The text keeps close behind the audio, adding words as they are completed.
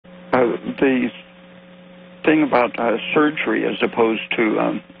The thing about surgery as opposed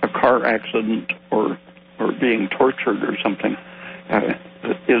to a car accident or being tortured or something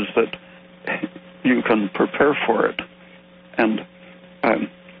is that you can prepare for it. And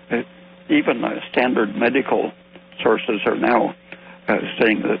even standard medical sources are now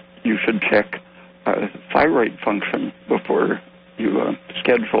saying that you should check thyroid function before you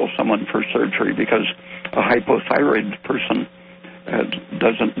schedule someone for surgery, because a hypothyroid person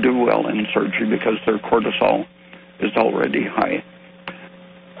doesn't do well in surgery because their cortisol is already high.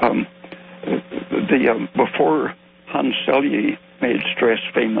 Before Hans Selye made stress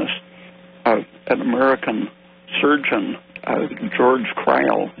famous, an American surgeon, George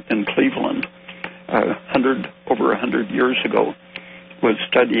Cryle in Cleveland, over 100 years ago, was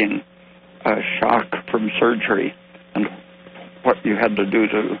studying shock from surgery and what you had to do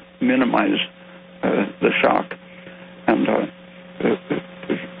to minimize the shock. And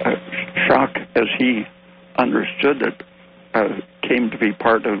shock, as he understood it, came to be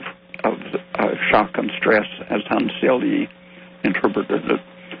part of shock and stress as Hans Selye interpreted it.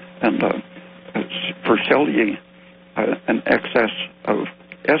 And for Selye, an excess of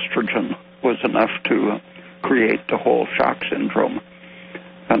estrogen was enough to create the whole shock syndrome.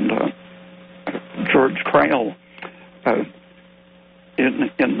 And George Cryle, in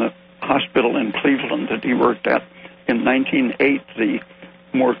the hospital in Cleveland that he worked at, in 1908, the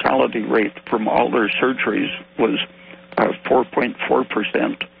mortality rate from all their surgeries was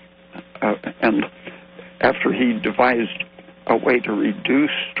 4.4%. And after he devised a way to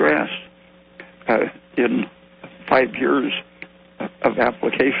reduce stress, in 5 years of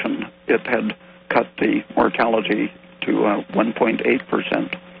application, it had cut the mortality to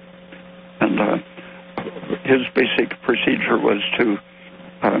 1.8%. And his basic procedure was to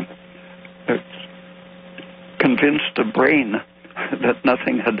convince the brain that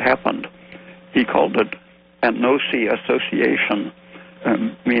nothing had happened. He called it anosi association,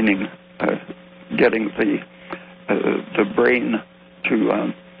 meaning getting the brain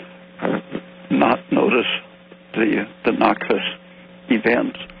to not notice the noxious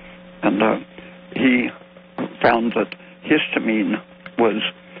events. And he found that histamine was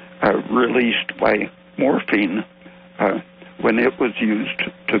released by morphine when it was used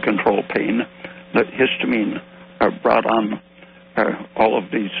to control pain. That histamine brought on all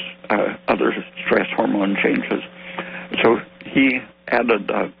of these other stress hormone changes. So he added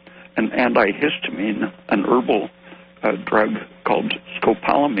an antihistamine, an herbal drug called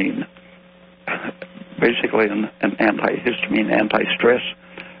scopolamine, basically an antihistamine, anti-stress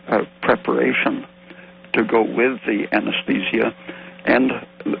preparation to go with the anesthesia. And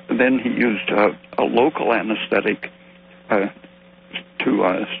then he used a local anesthetic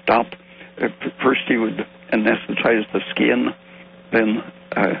to stop. First he would anesthetize the skin, then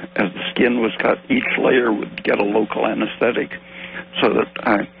as the skin was cut, each layer would get a local anesthetic, so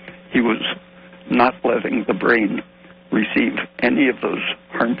that he was not letting the brain receive any of those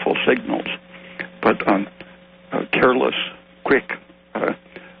harmful signals. But careless, quick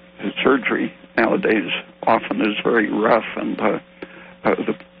surgery nowadays often is very rough, and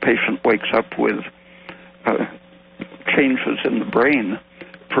the patient wakes up with changes in the brain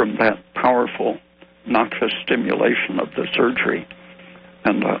from that powerful noxious stimulation of the surgery.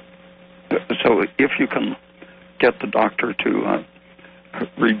 And so if you can get the doctor to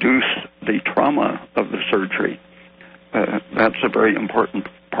reduce the trauma of the surgery, that's a very important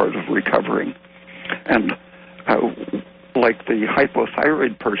part of recovering. And like the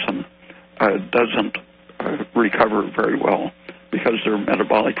hypothyroid person doesn't recover very well because their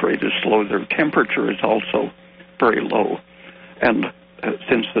metabolic rate is slow, their temperature is also very low. And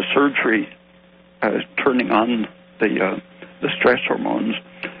since the surgery turning on the stress hormones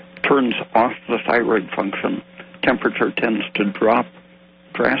turns off the thyroid function, temperature tends to drop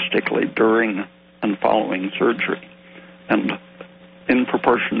drastically during and following surgery. And in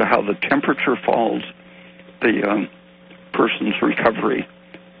proportion to how the temperature falls, the person's recovery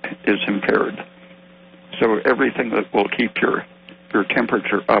is impaired. So everything that will keep your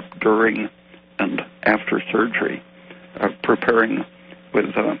temperature up during and after surgery, preparing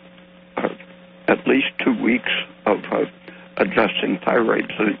with at least 2 weeks of adjusting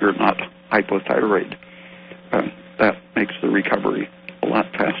thyroid so that you're not hypothyroid, that makes the recovery a lot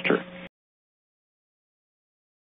faster.